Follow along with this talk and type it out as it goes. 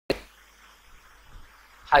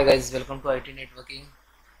Hi guys, welcome to IT Networking.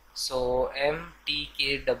 So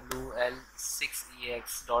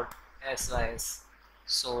Mtkwl6ex.sys.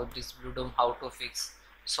 So this blue dome how to fix.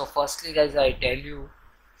 So firstly guys, I tell you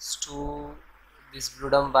to this blue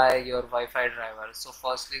dome by your Wi-Fi driver. So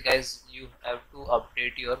firstly guys, you have to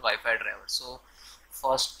update your Wi-Fi driver. So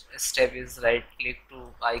first step is right click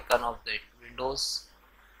to icon of the Windows.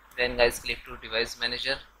 Then guys click to device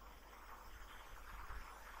manager.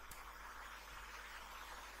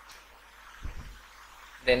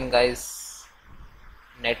 Then guys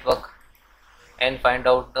network and find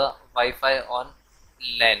out the Wi-Fi on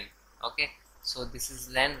LAN. Okay, so this is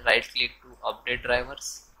LAN. Right click to update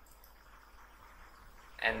drivers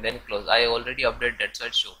and then close. I already updated, that's why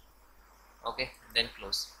it show. Okay, then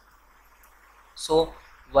close. So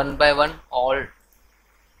one by one all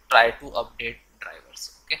try to update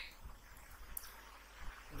drivers. Okay,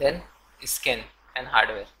 then scan and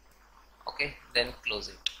hardware. Okay, then close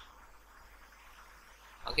it.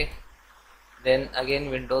 Okay, then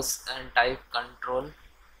again Windows and type control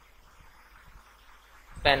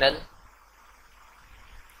panel,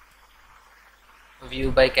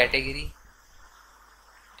 view by category,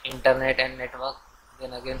 internet and network,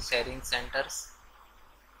 then again sharing centers,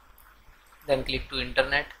 then click to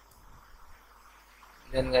internet,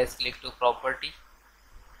 then guys click to property,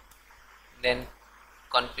 then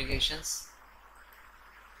configurations,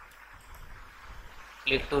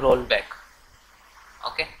 click to rollback.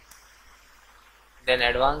 Okay, then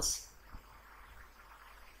advanced,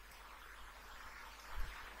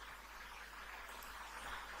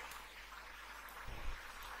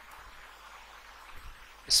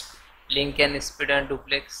 link and speed and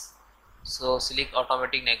duplex. So select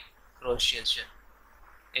automatic negotiation.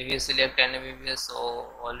 If you select 10 Mbps, so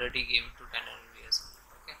already give to 10 Mbps.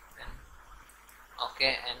 Okay, then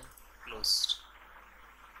okay and closed.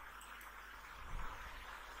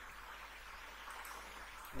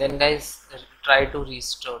 Then guys try to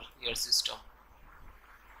restore your system.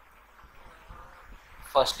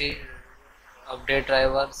 Firstly update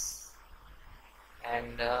drivers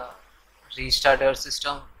and restart your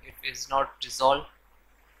system. If it is not resolved,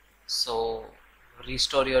 so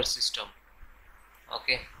restore your system.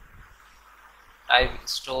 Okay, type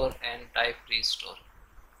store and type restore,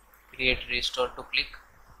 create restore to click,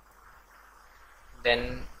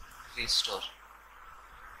 then restore.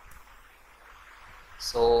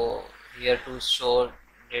 So here to show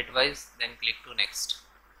date wise, then click to next.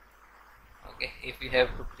 Okay, if you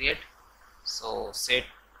have to create, so set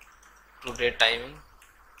today timing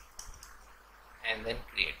and then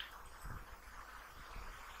create.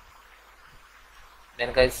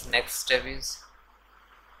 Then guys next step is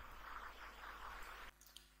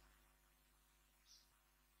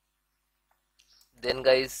then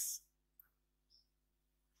guys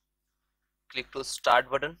click to start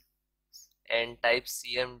button and type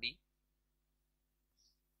cmd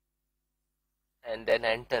and then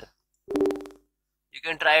enter. You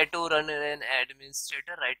can try to run an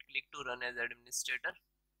administrator, right click to run as administrator,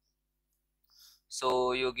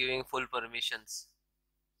 so you're giving full permissions.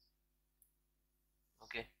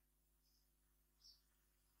 Okay,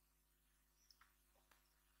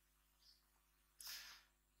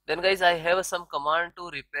 then guys I have some command to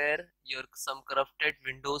repair your some corrupted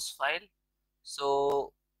Windows file.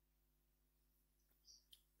 So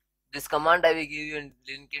this command I will give you a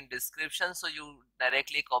link in description, so you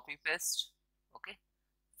directly copy paste. Okay,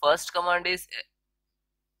 first command is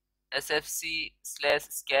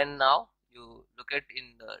sfc/scannow. You look at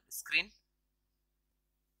in the screen.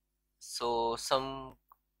 So some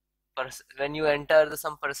when you enter the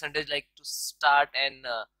some percentage like to start and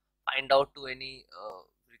find out to any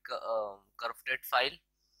corrupted file.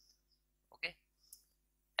 Okay,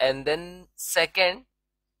 and then second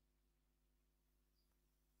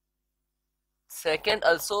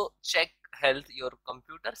also check health your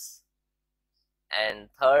computers, and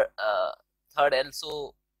third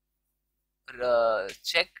also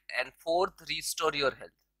check, and fourth restore your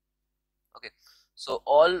health. Okay, so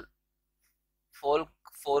all four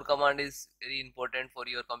command is very important for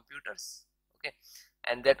your computers. Okay,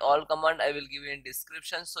 and that all command I will give you in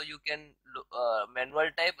description, so you can manual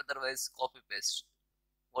type, otherwise copy paste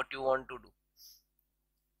what you want to do.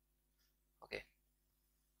 Okay,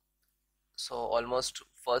 so almost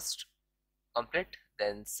first complete,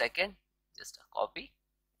 then second just a copy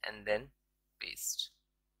and then paste,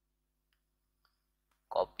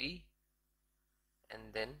 copy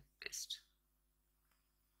and then paste.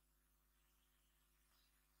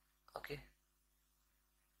 Okay,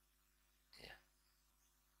 yeah,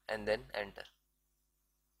 and then enter.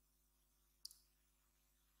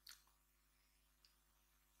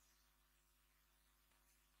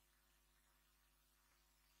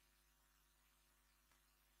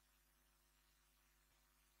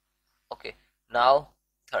 Now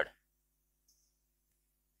third.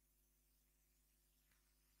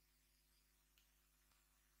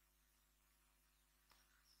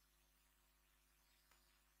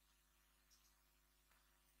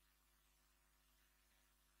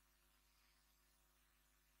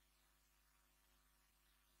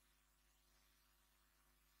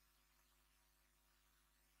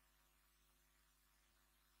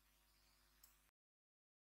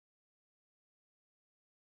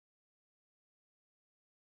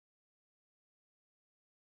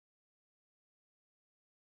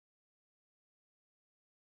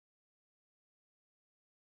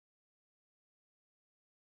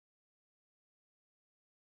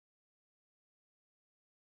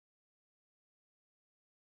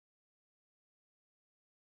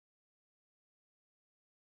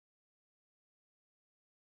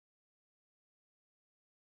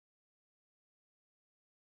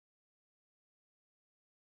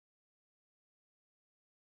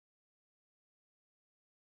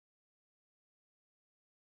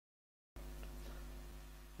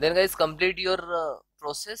 Then guys, complete your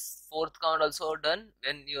process. Fourth count also done.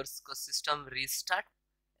 When your system restart,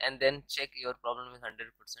 and then check your problem is 100%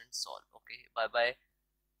 solved. Okay, bye bye,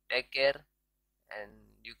 take care. And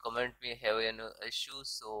you comment me have any issue,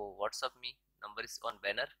 so WhatsApp me, number is on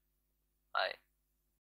banner. Bye.